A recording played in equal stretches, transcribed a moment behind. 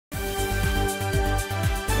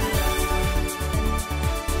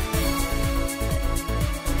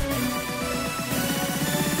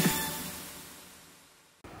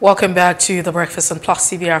Welcome back to The Breakfast on Plus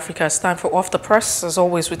TV Africa. It's time for Off the Press. As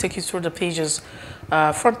always, we take you through the pages,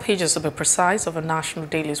 front pages to be precise, of our national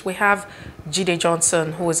dailies. We have Jide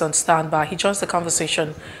Johnson, who is on standby. He joins the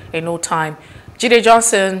conversation in no time. Jide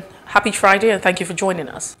Johnson, happy Friday, and thank you for joining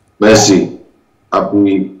us. Mercy,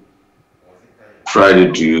 happy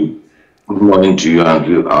Friday to you. Good morning to you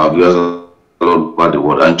and our viewers all over the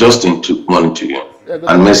world. And Justin, good morning to you. Yeah,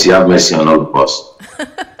 and Mercy, have mercy on all of us.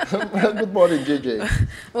 Good morning, JJ.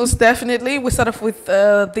 Most definitely. We start off with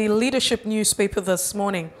the leadership newspaper this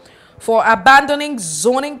morning. For abandoning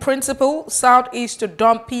zoning principle, Southeast to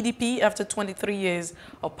dump PDP after 23 years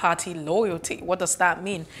of party loyalty. What does that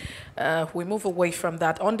mean? We move away from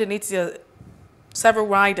that. Underneath several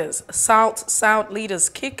riders, South leaders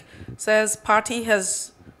kick, says party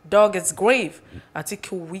has dug its grave.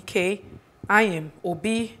 Atiku Wike, Ayim,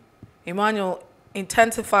 Obi, Emmanuel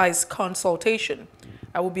intensifies consultation.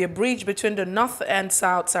 There will be a bridge between the north and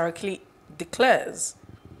south, Sarakli declares.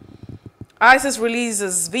 ISIS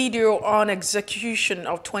releases video on execution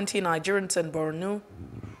of 20 Nigerians in Borno.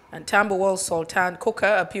 And Tambuwal Sultan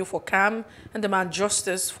Koka appeal for calm and demand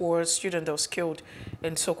justice for a student that was killed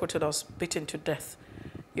in Sokoto that was beaten to death.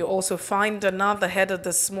 You also find another header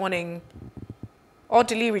this morning.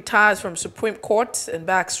 Orderly retires from Supreme Court and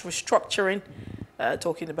backs restructuring.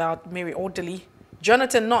 Talking about Mary Orderly.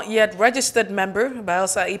 Jonathan, not yet registered member,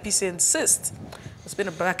 Bielsa APC insists. There's been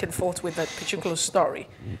a back and forth with that particular story.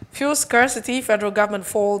 Fuel scarcity, federal government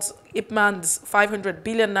falls Ipman's 500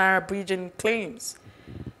 billion naira bridging claims.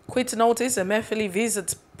 Quit notice, Emefiele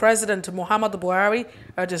visits President Muhammadu Buhari,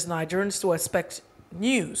 urges Nigerians to expect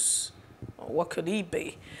news. What could he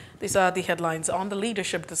be? These are the headlines on the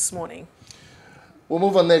leadership this morning. We'll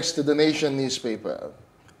move on next to the Nation newspaper.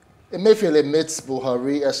 Emefiele meets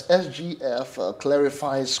Buhari as SGF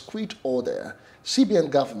clarifies quit order. CBN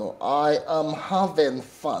governor, I am having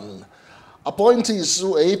fun. Appointees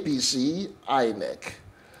sue APC, INEC.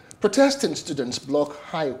 Protesting students block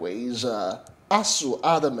highways. ASU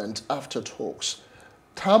adamant after talks.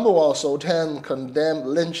 Tambuwal Sultan condemned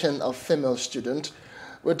lynching of female student.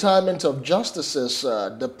 Retirement of justices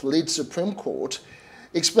depletes Supreme Court.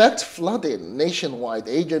 Expect flooding nationwide,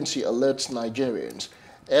 agency alerts Nigerians.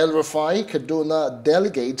 El Rufai Kaduna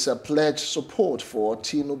delegates pledge support for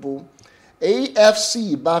Tinubu.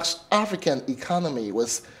 AFC backs African economy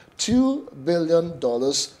with $2 billion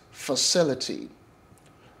facility.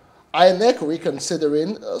 INEC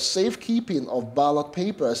reconsidering safekeeping of ballot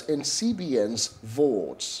papers in CBN's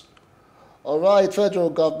votes. All right, federal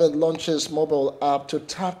government launches mobile app to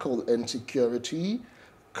tackle insecurity.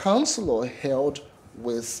 Councillor held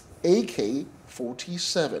with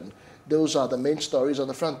AK-47. Those are the main stories on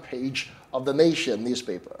the front page of the Nation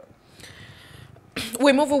newspaper.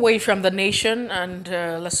 We move away from the Nation and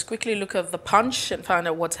let's quickly look at the Punch and find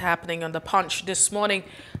out what's happening on the Punch this morning.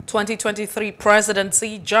 2023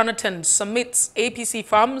 presidency, Jonathan submits APC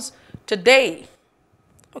forms today.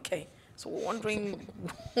 Okay, so we're wondering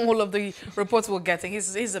all of the reports we're getting.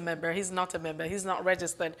 He's a member, he's not a member, he's not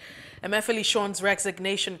registered. Emefiele Shuns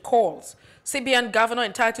resignation calls. CBN governor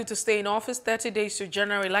entitled to stay in office 30 days to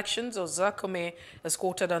general elections, or Zakome is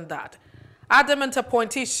quoted on that. Adamant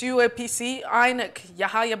appointee sue APC, INEC,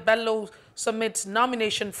 Yahaya Bello submits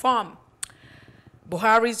nomination form.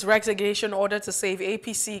 Buhari's resignation order to save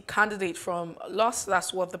APC candidate from loss,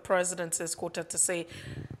 that's what the president is quoted to say.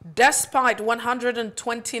 Despite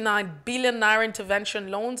 129 billion naira intervention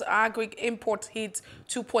loans, agri import hits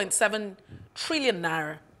 2.7 trillion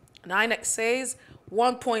naira. And INEC says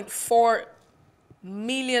 1.4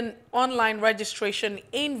 million online registration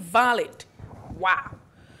invalid. Wow.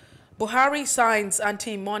 Buhari signs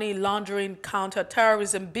anti-money laundering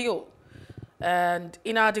counter-terrorism bill, and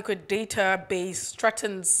inadequate database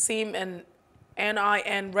threatens SIM and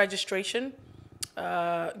NIN registration.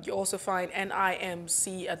 You also find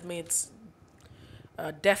NIMC admits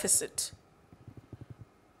deficit.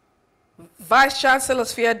 Vice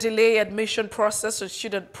Chancellor's fear delay admission process so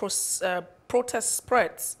student protest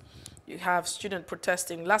spreads. You have student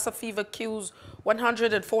protesting. Lassa fever kills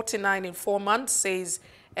 149 in 4 months, says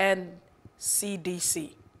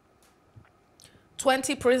NCDC.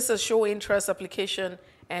 20 princes show interest application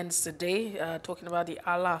ends today, talking about the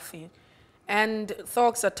Alafi. And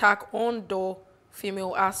thugs attack Ondo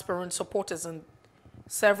female aspirant supporters and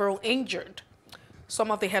several injured.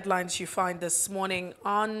 Some of the headlines you find this morning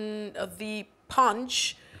on the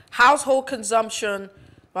Punch. Household consumption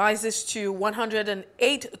rises to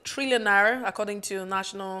 108 trillion naira, according to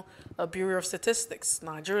National Bureau of Statistics.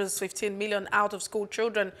 Nigeria's 15 million out-of-school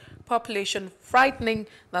children population frightening.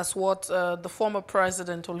 That's what the former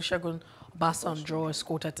president Olusegun Obasanjo is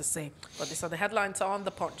quoted to say. But these are the headlines on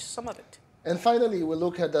the Punch, some of it. And finally, we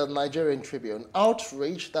look at the Nigerian Tribune.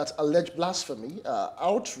 Outrage that alleged blasphemy,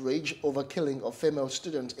 outrage over killing of female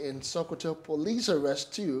student in Sokoto. Police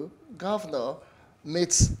arrest 2, governor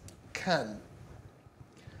meets Khan.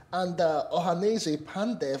 And Ohaneze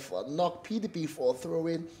Pandef knocked PDP for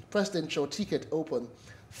throwing presidential ticket open.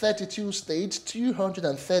 32 states,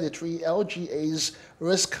 233 LGAs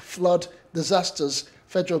risk flood disasters,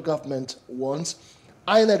 federal government warns.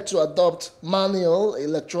 INEC to adopt manual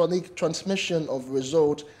electronic transmission of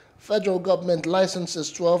result. Federal government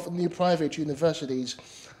licenses 12 new private universities.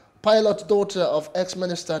 Pilot daughter of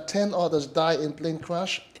ex-minister, 10 others die in plane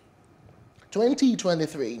crash.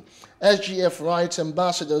 2023, SGF writes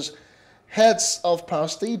ambassadors, heads of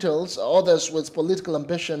parastatals, others with political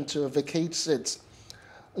ambition to vacate seats.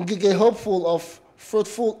 Ngige hopeful of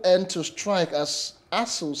fruitful end to strike as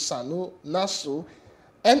ASU, SANU, NASU,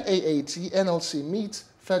 NAAT, NLC meet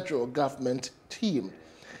federal government team.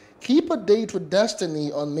 Keep a date with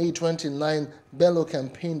Destiny on May 29, Bello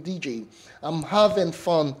campaign DJ. I'm having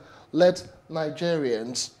fun. Let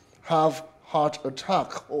Nigerians have heart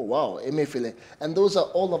attack. Oh wow, Emefiele. And those are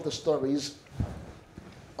all of the stories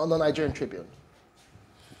on the Nigerian Tribune.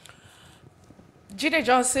 Jide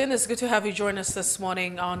Johnson, it's good to have you join us this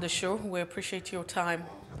morning on the show. We appreciate your time,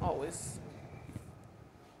 always.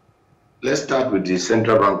 Let's start with the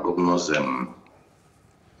Central Bank Governor's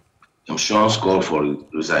Shuns call for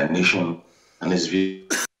resignation and his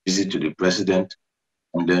visit to the president.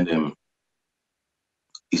 And then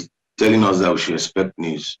he's telling us that we should expect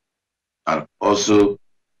news. And also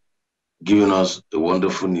giving us the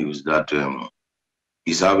wonderful news that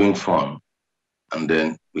he's having fun. And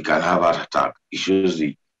then we can have heart attack. It shows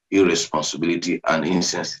the irresponsibility and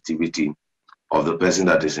insensitivity of the person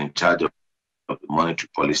that is in charge of the monetary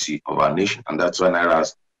policy of our nation. And that's why Naira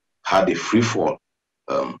has had a free fall,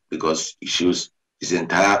 because it shows his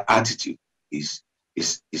entire attitude, his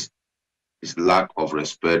lack of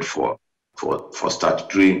respect for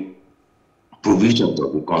statutory provisions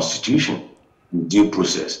of the Constitution, due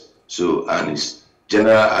process. So, and his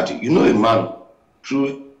general attitude, a man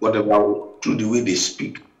through the way they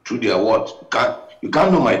speak, through their words, you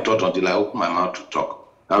can't know my thought until I open my mouth to talk.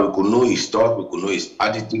 Now we could know his thought, we could know his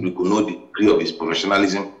attitude, we could know the degree of his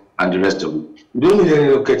professionalism and the rest of it. You don't need any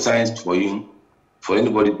rocket science for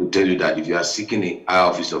anybody to tell you that if you are seeking a high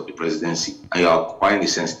office of the presidency and you are occupying a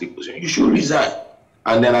sensitive position, you should resign.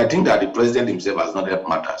 And then I think that the president himself has not helped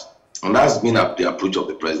matters. And that's been the approach of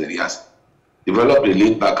the president. He has developed a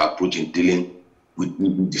laid-back approach in dealing with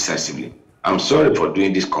people decisively. I'm sorry for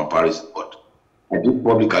doing this comparison, but I did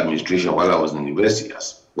public administration while I was in university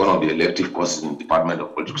as one of the elective courses in the Department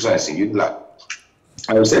of Political Science in UNILAG.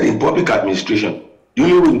 I said in public administration, the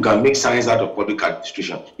only way you can make science out of public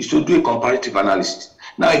administration is to do a comparative analysis.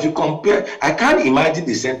 Now, if you compare, I can't imagine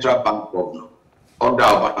the central bank governor under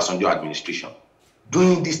Obasanjo administration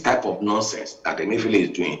doing this type of nonsense that Emefiele is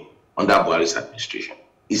doing under Buhari's administration.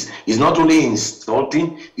 It's not only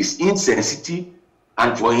insulting, it's insensitive,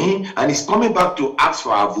 and for him, and he's coming back to ask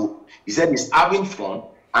for our vote. He said he's having fun,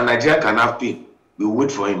 and Nigeria can have pain. We'll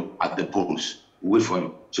wait for him at the polls. We'll wait for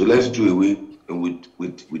him. So let's do away with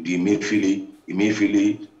the Emefiele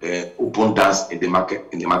open dance in the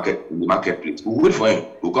marketplace. We'll wait for him.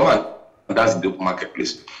 We'll come and dance in the open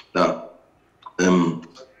marketplace. Now,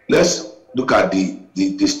 let's look at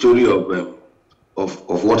the story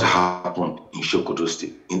of what happened in Sokoto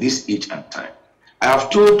State in this age and time. I have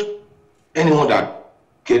told anyone that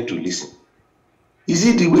cared to listen. Is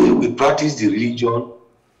it the way we practice the religion,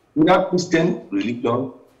 either Christian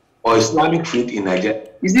religion or Islamic faith in Nigeria?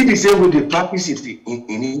 Is it the same way they practice it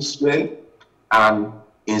in Israel and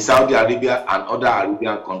in Saudi Arabia and other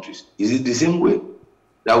Arabian countries? Is it the same way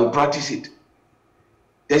that we practice it?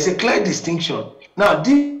 There's a clear distinction. Now,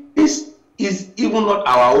 this is even not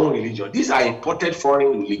our own religion. These are imported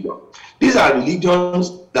foreign religions. These are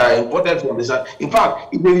religions that are imported from the south. In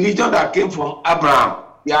fact, it's a religion that came from Abraham,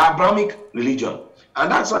 the Abrahamic religion. And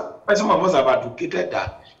that's why some of us have advocated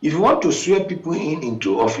that if you want to swear people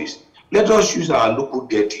into office, let us use our local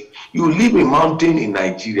deity. You leave a mountain in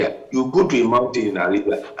Nigeria, you go to a mountain in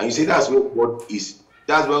Arabia, and you say that's where God is.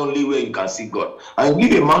 That's the only way you can see God. And you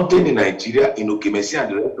leave a mountain in Nigeria, in Okemesi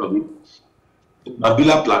and the rest of it, in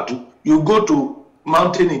Mabila Plateau, you go to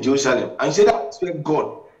mountain in Jerusalem, and you say that's where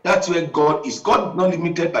God is. God is not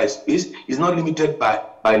limited by space, is not limited by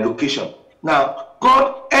location. Now,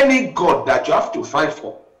 God, any God that you have to fight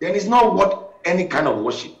for, then it's not worth any kind of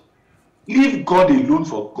worship. Leave God alone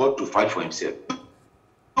for God to fight for himself.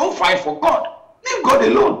 Don't fight for God. Leave God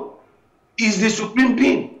alone. He's the supreme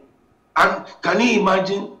being. And can you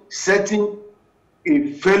imagine setting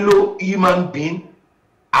a fellow human being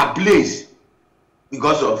ablaze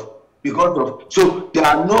because of so there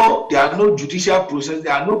are no judicial process,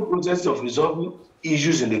 there are no process of resolving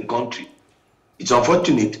issues in the country. It's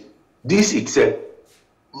unfortunate. This itself,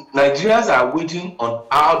 Nigerians are waiting on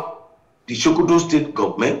how the Sokoto state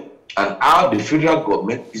government and how the federal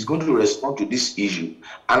government is going to respond to this issue.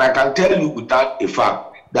 And I can tell you without a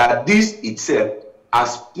fact that this itself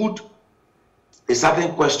has put a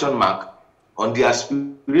certain question mark on the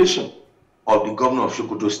aspiration of the governor of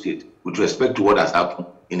Sokoto state with respect to what has happened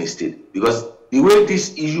in his state. Because the way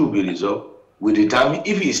this issue will be resolved will determine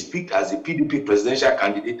if he speaks as a PDP presidential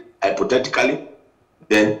candidate, hypothetically,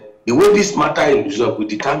 then the way this matter is resolved will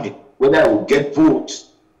determine whether he will get votes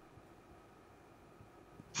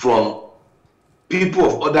from people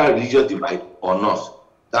of other religious divide or not.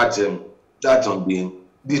 That's on the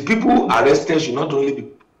these people arrested should not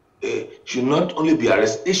only be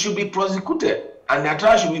arrested, they should be prosecuted, and their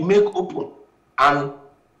trial should be made open. And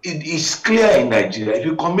it is clear in Nigeria, if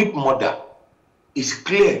you commit murder, it's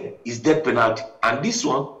clear it's death penalty. And this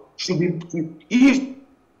one should be, if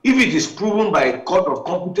it is proven by a court of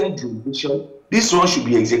competent jurisdiction, this one should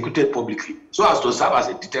be executed publicly, so as to serve as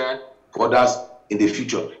a deterrent for others in the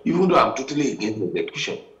future, even though I'm totally against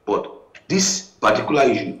execution. But this particular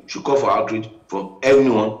issue should call for outrage from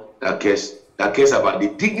everyone that cares about the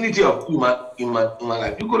dignity of human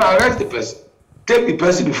life. You could arrest the person, take the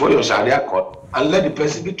person before your Sharia court, and let the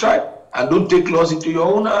person be tried. And don't take laws into your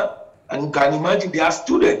own hand. And you can imagine they are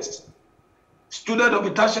students of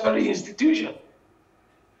a tertiary institution.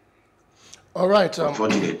 All right.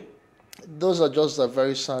 Unfortunately. Those are just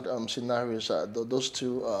very sad scenarios. Those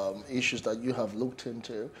two issues that you have looked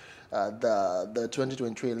into, the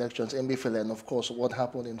 2023 elections, Emefiele, and of course what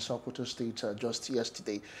happened in Sokoto State just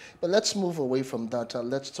yesterday. But let's move away from that.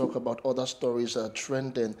 Let's talk about other stories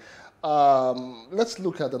trending. Let's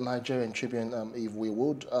look at the Nigerian Tribune, if we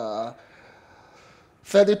would.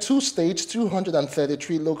 32 states,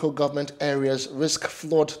 233 local government areas risk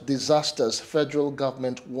flood disasters, federal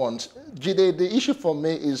government warns. Jide, the issue for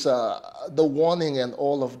me is the warning and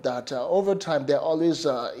all of that. Over time, there are always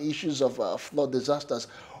issues of flood disasters.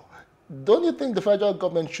 Don't you think the federal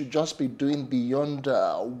government should just be doing beyond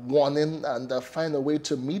warning and find a way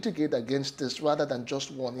to mitigate against this rather than just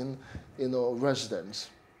warning, residents?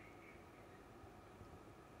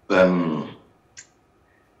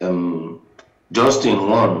 Justin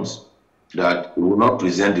warns that he will not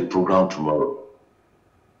present the program tomorrow.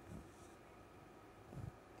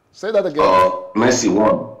 Say that again. Mercy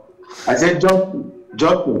won. I said Justin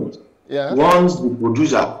warns the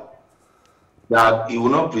producer that he will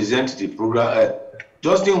not present the program.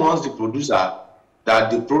 Justin warns the producer that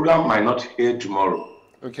the program might not air tomorrow.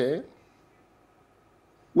 Okay.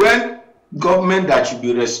 When government that should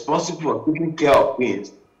be responsible for taking care of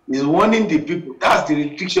things is warning the people, that's the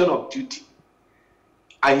restriction of duty.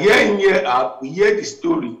 And year in, year out, we hear the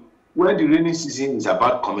story when the rainy season is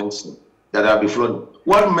about commencing, that there will be flooding.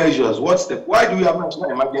 What measures, what step? Why do we have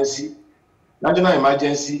National Emergency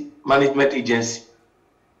Management Agency?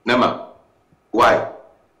 NEMA. Why?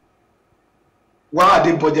 Why are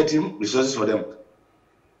they budgeting resources for them?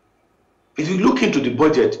 If you look into the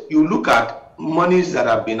budget, you look at monies that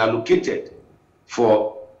have been allocated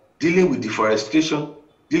for dealing with deforestation,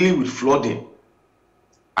 dealing with flooding,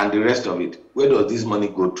 and the rest of it. Where does this money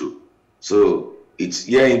go to? So it's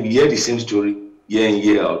year in year the same story, year in,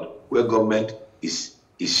 year out, where government is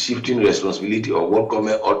shifting responsibility of what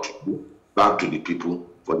government ought to do back to the people,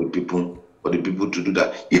 for the people to do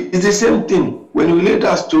that. It's the same thing. When you relate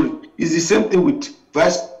that story, it's the same thing with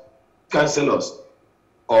vice chancellors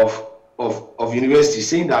of universities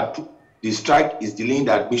saying that the strike is delaying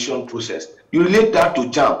the admission process. You relate that to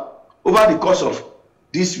JAMB. Over the course of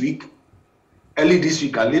this week, early this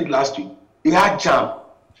week and late last week, they had JAMB.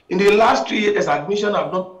 In the last 3 years, admission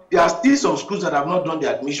have not, there are still some schools that have not done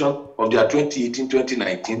the admission of their 2018,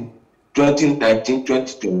 2019, 2019,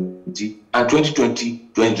 2020, and 2020,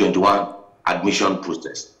 2021 admission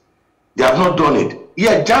process. They have not done it.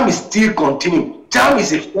 Yeah, JAMB is still continuing. JAMB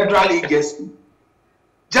is a federal agency.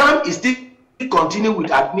 JAMB is still continuing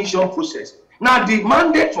with admission process. Now, the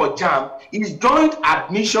mandate for JAMB is Joint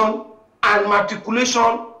Admission and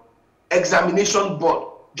Matriculation Examination Board.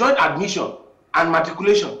 Joint Admission and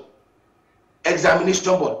Matriculation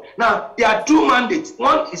Examination Board. Now, there are two mandates.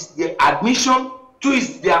 One is the admission, two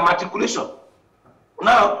is their matriculation.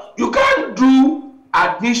 Now, you can't do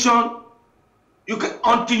admission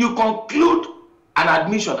until you conclude an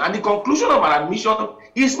admission, and the conclusion of an admission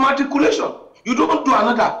is matriculation. You don't do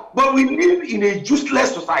another. But we live in a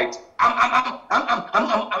useless society.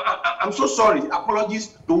 I'm so sorry,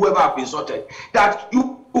 apologies to whoever I've insulted, that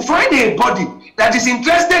you find a body that is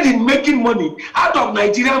interested in making money out of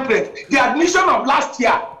Nigerian parents. The admission of last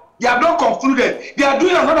year, they have not concluded. They are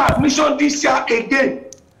doing another admission this year again,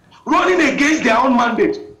 running against their own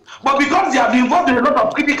mandate. But because they have been involved in a lot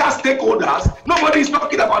of critical stakeholders, nobody is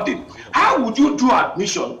talking about it. How would you do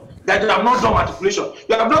admission that you have not done matriculation?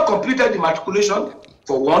 You have not completed the matriculation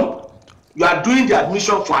for one. You are doing the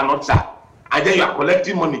admission for another, and then you are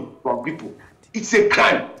collecting money from people. It's a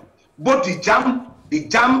crime. Both the JAM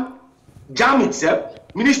itself,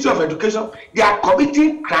 Ministry of Education, they are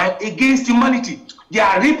committing crime against humanity. They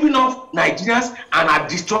are ripping off Nigerians and are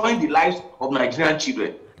destroying the lives of Nigerian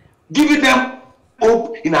children, giving them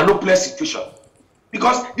hope in an hopeless situation.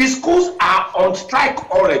 Because the schools are on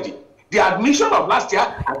strike already. The admission of last year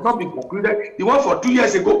has not been concluded. The one for 2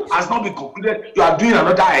 years ago has not been concluded. You are doing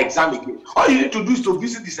another exam again. All you need to do is to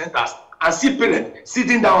visit the centers and see parents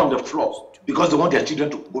sitting down on the floor because they want their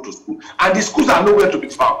children to go to school. And the schools are nowhere to be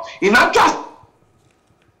found. In actual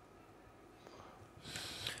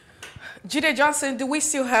Jide Johnson, do we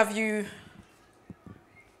still have you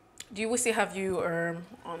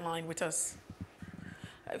online with us?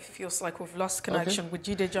 It feels like we've lost connection with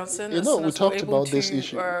Jide Johnson. You know, we talked about this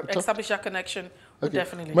issue. Establish our connection. We'll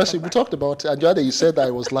definitely. Mercy, we talked about, and Jade, you said that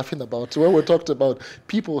I was laughing about, when we talked about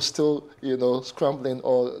people still, you know, scrambling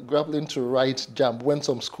or grappling to write JAM when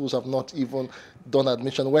some schools have not even done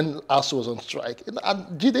admission, when ASU was on strike.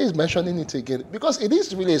 And Jide is mentioning it again, because it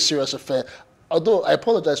is really a serious affair. Although I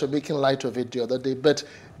apologize for making light of it the other day, but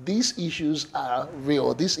these issues are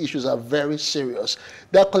real. These issues are very serious.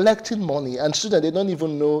 They're collecting money, and students, they don't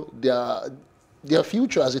even know their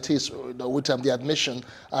future as it is, you know, with the admission.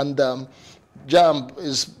 And JAM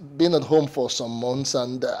is been at home for some months,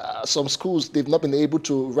 and some schools, they've not been able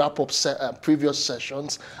to wrap up previous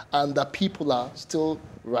sessions, and people are still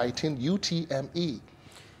writing UTME.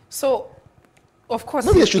 So, of course,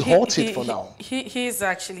 maybe I should halt it for now. He's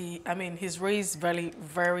actually, I mean, he's raised very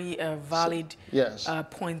valid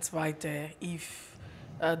points right there. If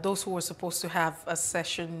those who were supposed to have a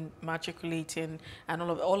session matriculating and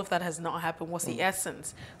all of that has not happened, what's the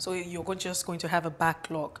essence? So you're just going to have a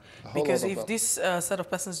backlog, because if this set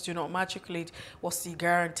of persons do not matriculate, what's the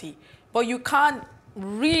guarantee? But you can't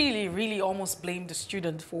really almost blame the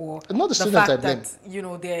student for the fact that, you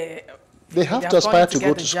know, they have to aspire to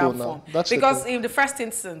go to school now. Because in the first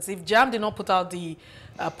instance, if JAM did not put out the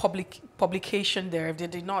publication there, if they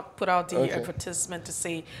did not put out the advertisement to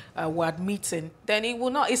say we're admitting, then it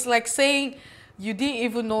will not. It's like saying you didn't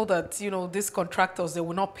even know that, you know, these contractors, they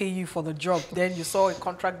will not pay you for the job. Then you saw a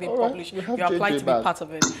contract being published, you applied to be part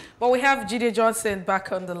of it. But we have Jide Johnson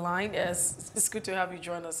back on the line. Yes, it's good to have you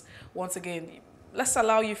join us once again. Let's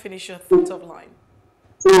allow you finish your thought of line.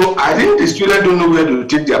 So I think the students don't know where to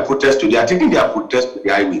take their protest to. They are taking their protest to the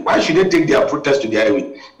highway. Why should they take their protest to the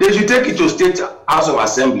highway? They should take it to State House of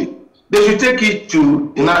Assembly. They should take it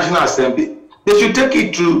to the National Assembly. They should take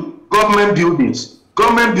it to government buildings,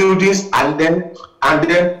 and then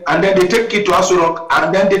they take it to Aso Rock,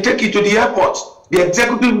 and then they take it to the airports, the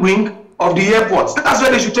executive wing of the airports. That's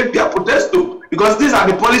where they should take their protest to, because these are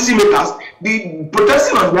the policy makers. The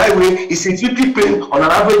protesting on the highway is significantly pain on an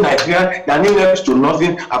average Nigerian that knows to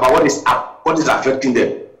nothing about what is affecting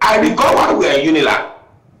them. I recall when we were in Unilag,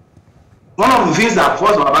 one of the things that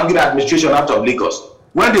forced Babangida administration out of Lagos,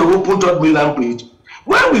 when they opened Third Mainland Bridge,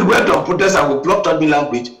 when we went on protest and we blocked Third Mainland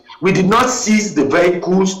Bridge, we did not seize the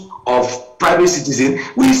vehicles of private citizens.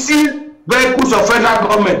 We seized vehicles of federal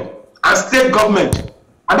government and state government,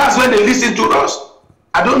 and that's when they listened to us.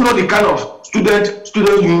 I don't know the kind of student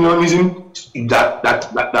unionism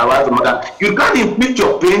that arrived from that. You can't inflict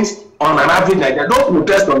your pains on an average Nigerian. Don't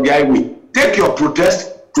protest on the highway. Take your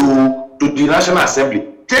protest to the National Assembly.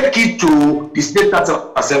 Take it to the State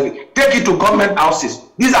Assembly. Take it to government houses.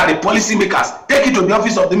 These are the policy makers. Take it to the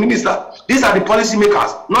office of the minister. These are the policy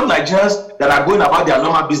makers, not Nigerians that are going about their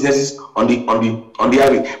normal businesses on the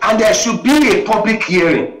highway. And there should be a public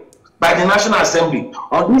hearing by the National Assembly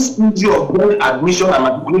on this issue of admission and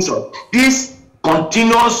matriculation. This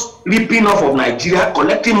continuous ripping off of Nigeria,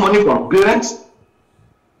 collecting money from parents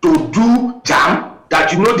to do JAM,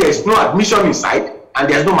 that, you know, there is no admission inside and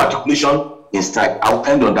there is no matriculation inside. I'll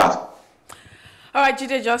end on that. All right,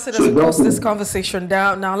 Jide Johnson, as we close this conversation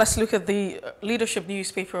down, now let's look at the leadership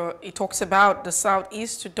newspaper. It talks about the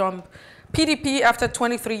Southeast to dump PDP after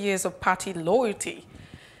 23 years of party loyalty.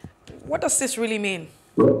 What does this really mean?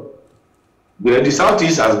 Well, the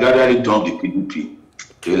Southeast has gradually dumped the PDP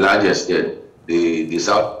to a large extent, the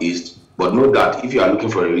Southeast. But know that if you are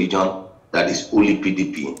looking for a region that is only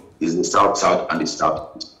PDP, is the South and the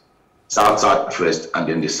Southeast. southwest, and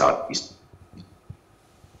then the southeast.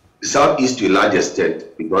 The southeast to a large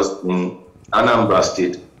extent, because in Anambra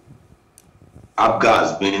State, APGA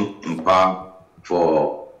has been in power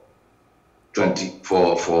for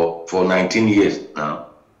 19 years now,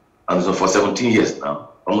 and so for 17 years now,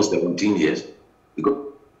 almost 17 years,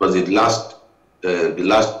 because the last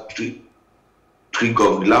two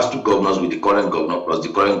governors with the current governor plus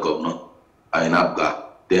the current governor are in APGA.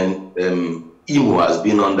 Then Imo has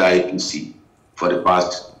been under APC for the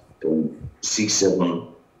past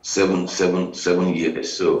 7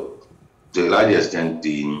 years. So to a large extent,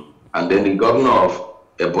 and then the governor of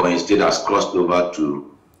Ebonyi State has crossed over to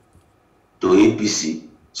APC.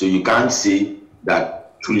 So you can't say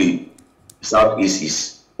that truly Southeast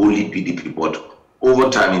is only PDP, but over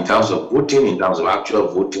time, in terms of voting, in terms of actual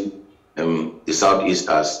voting, the Southeast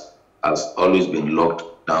has always been locked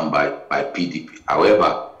down by PDP.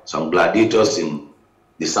 However, some gladiators in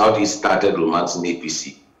the Southeast started romancing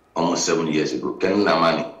APC almost 7 years ago. Ken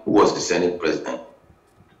Namani, who was the Senate president,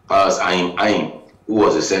 Paras Ayim, who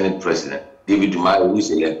was the Senate president, David Umahi, who is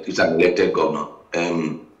an elected governor,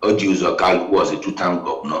 Oji Uzokal, who was a two-term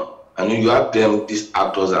governor. And you have these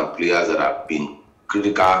actors and players that have been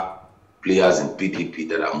critical players in PDP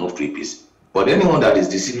that are moved to APC. But anyone that is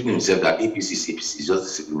deceiving himself that APC is APC is just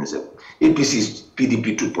deceiving himself. APC is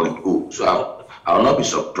PDP 2.0. So I will not be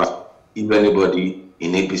surprised if anybody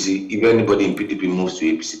in APC, if anybody in PDP moves to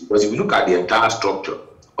APC. Because if you look at the entire structure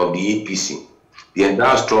of the APC, the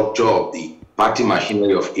entire structure of the party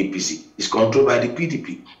machinery of APC is controlled by the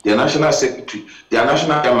PDP. Their national secretary, their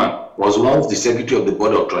national chairman was once the secretary of the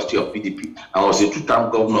board of trustees of PDP and was a two-term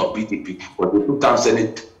governor of PDP, was a two-term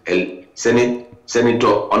senator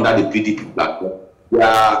under the PDP platform.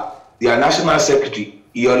 Their national secretary,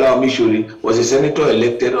 Iola Omishori, was a senator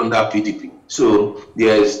elected under PDP. So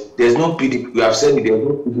there's no PDP. We have said there's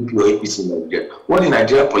no PDP or APC in Nigeria. What the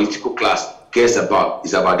Nigerian political class cares about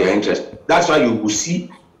is about their interest. That's why you will see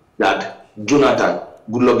that Jonathan,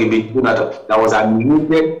 Jonathan, that was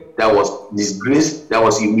humiliated, that was disgraced, that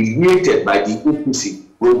was humiliated by the APC,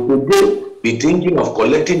 will today be thinking of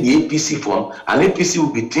collecting the APC form, and APC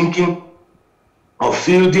will be thinking of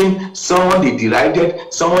fielding someone they derided,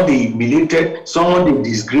 someone they humiliated, someone they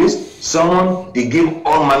disgraced, someone they gave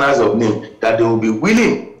all manners of names, that they will be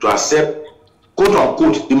willing to accept, quote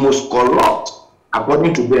unquote, the most corrupt,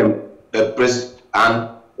 according to them, and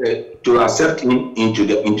to accept him into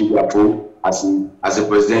their fold as a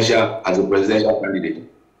presidential candidate.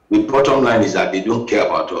 The bottom line is that they don't care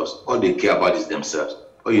about us. All they care about is themselves.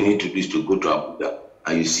 All you need to do is to go to Abuja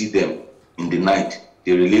and you see them in the night.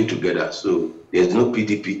 They relate together. So there's no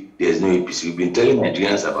PDP, there's no APC. We've been telling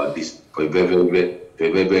Nigerians about this for a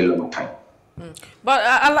very long time.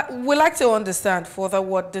 But we like to understand further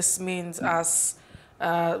what this means as,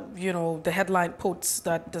 the headline puts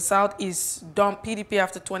that the Southeast dumped PDP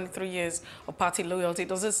after 23 years of party loyalty.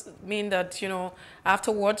 Does this mean that,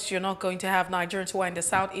 afterwards you're not going to have Nigerians who are in the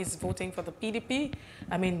Southeast voting for the PDP?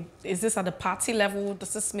 I mean, is this at the party level?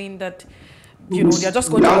 Does this mean that, they're just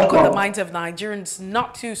going to work on the minds of Nigerians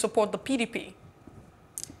not to support the PDP?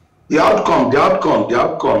 The outcome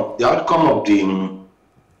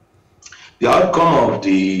of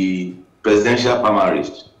the presidential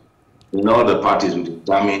primaries in all the parties will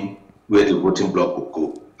determine where the voting bloc will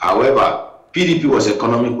go. However, PDP was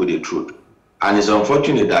economic with the truth, and it's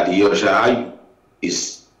unfortunate that Yosha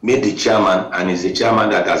is made the chairman and is the chairman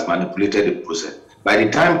that has manipulated the process. By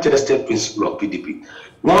the time tested principle of PDP,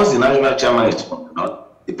 once the national chairman is from the north,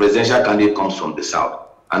 the presidential candidate comes from the south,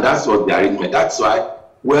 and that's what the arrangement. That's why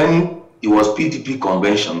when it was PDP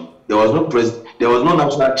convention, there was no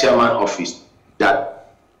national chairman office there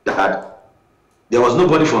was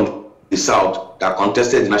nobody from the south that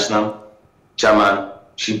contested the national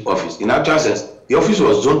chairmanship office. In actual sense, the office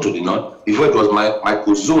was zoned to the north before it was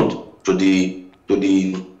micro-zoned to the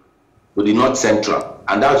north central,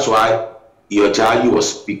 and that's why Yochayi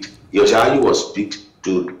was picked. Yochayi was picked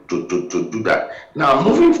to do that. Now,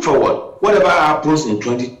 moving forward, whatever happens in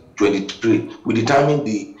 2023 will determine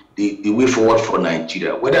the way forward for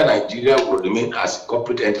Nigeria, whether Nigeria will remain as a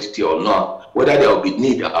corporate entity or not, whether there will be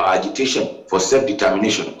need or agitation for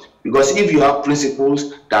self-determination. Because if you have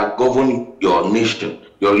principles that govern your nation,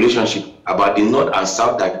 your relationship about the North and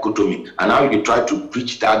South dichotomy, and how you try to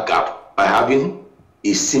bridge that gap by having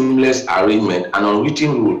a seamless arrangement, an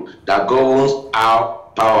unwritten rule that governs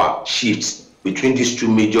how power shifts between these two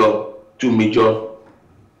major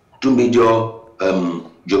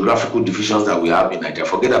geographical divisions that we have in Nigeria.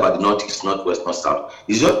 Forget about the Northeast, Northwest, North, South.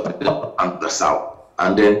 It's just the North and the South.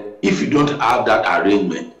 And then if you don't have that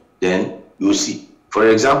arrangement, then you'll see. For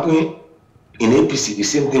example, In APC, the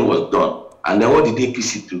same thing was done. And then what did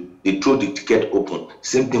APC do? They threw the ticket open.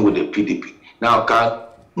 Same thing with the PDP. Now, can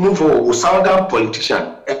move forward. Will Southern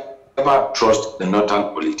politician ever trust the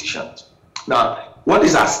Northern politicians? Now, what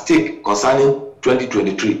is at stake concerning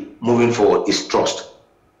 2023 moving forward is trust.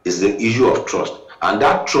 Is the issue of trust. And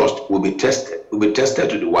that trust will be tested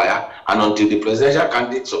to the wire. And until the presidential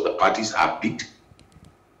candidates of the parties are picked,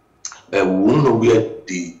 we won't know where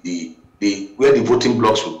the voting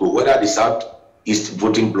blocks will go, whether the Southeast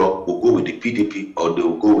voting bloc will go with the PDP or they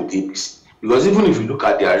will go with the APC. Because even if you look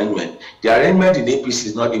at the arrangement in the APC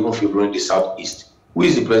is not even favoring the Southeast. Who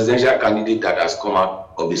is the presidential candidate that has come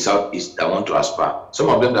out of the Southeast that want to aspire? Some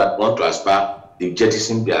of them that want to aspire, they've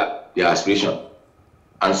jettisoned their aspiration.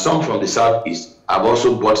 And some from the Southeast have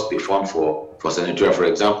also bought the form for senatorial. For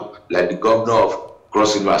example, like the governor of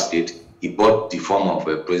Cross River State, he bought the form of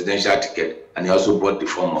a presidential ticket, and he also bought the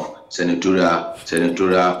form of senatorial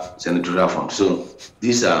form. So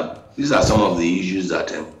these are some of the issues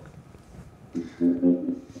that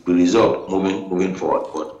will be resolved moving forward.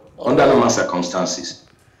 But under normal circumstances,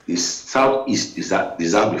 the Southeast deserve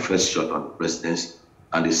the first shot on the presidency,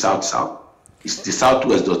 and the South. The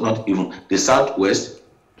Southwest does not even, the Southwest,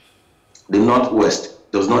 the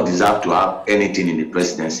Northwest does not deserve to have anything in the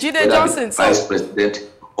presidency. Jide Johnson, the vice president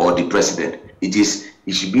or the president. It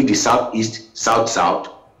should be the Southeast, South,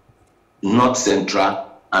 North Central,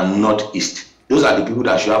 and Northeast. Those are the people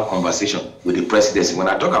that should have conversation with the presidency. When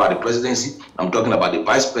I talk about the presidency, I'm talking about the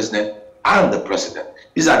vice president and the president.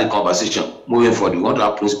 These are the conversation moving forward. We want to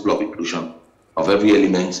have principle of inclusion of every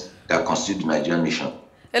element that constitutes the Nigerian nation.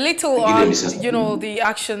 A little on, the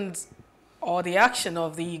actions or the action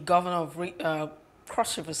of the governor of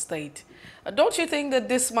Cross River State. Don't you think that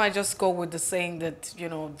this might just go with the saying that,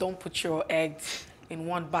 don't put your eggs in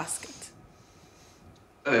one basket?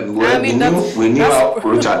 Well, we knew how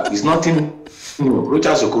Rocha is nothing new.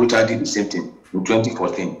 Rocha Sokorucha did the same thing in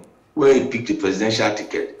 2014, where he picked the presidential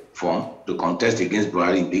ticket form to contest against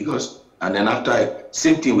Buhari in Lagos. And then after,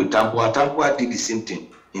 same thing with Tampuwa. Tampuwa did the same thing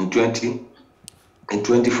in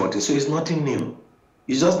 2014. So it's nothing new.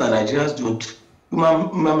 It's just that Nigerians don't, human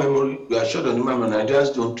memory, we are sure that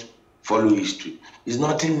Nigerians don't follow history. It's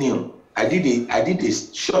nothing new. I did a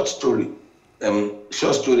short story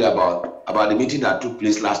about the meeting that took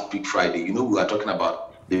place last week Friday. We were talking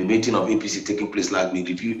about the meeting of APC taking place last week.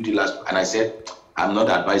 Reviewed it last, and I said I'm not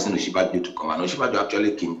advising Osinbajo to come. And Osinbajo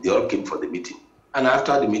actually came. They all came for the meeting. And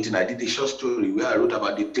after the meeting, I did a short story where I wrote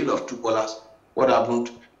about the tale of two ballers. What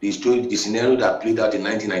happened? The scenario that played out in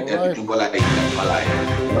 1999 between Bola and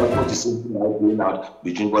Emefiele. The same thing that played out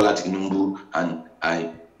between Bola Tinubu and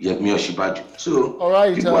Yemi Osinbajo. So all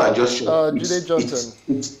right, people are just Jide Johnson.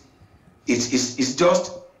 It's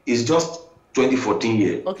just 2014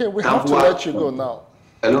 year. Okay, we have to let you go now.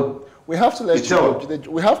 Hello. We have to let you go.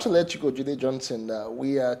 We have to let you go, Jide Johnson.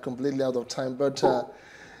 We are completely out of time, but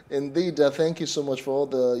indeed, thank you so much for all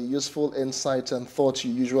the useful insights and thoughts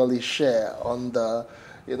you usually share on the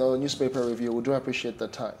newspaper review. We do appreciate the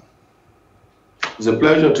time. It's a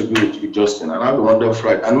pleasure to be with you, Justin, and have a wonderful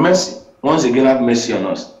Friday. And mercy, once again, have mercy on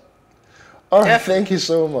us. All right, thank you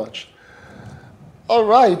so much. All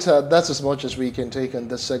right, that's as much as we can take in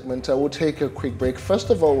this segment. We'll take a quick break. First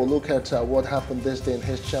of all, we'll look at what happened this day in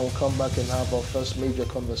history, and we'll come back and have our first major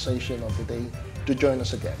conversation of the day. Do join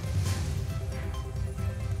us again.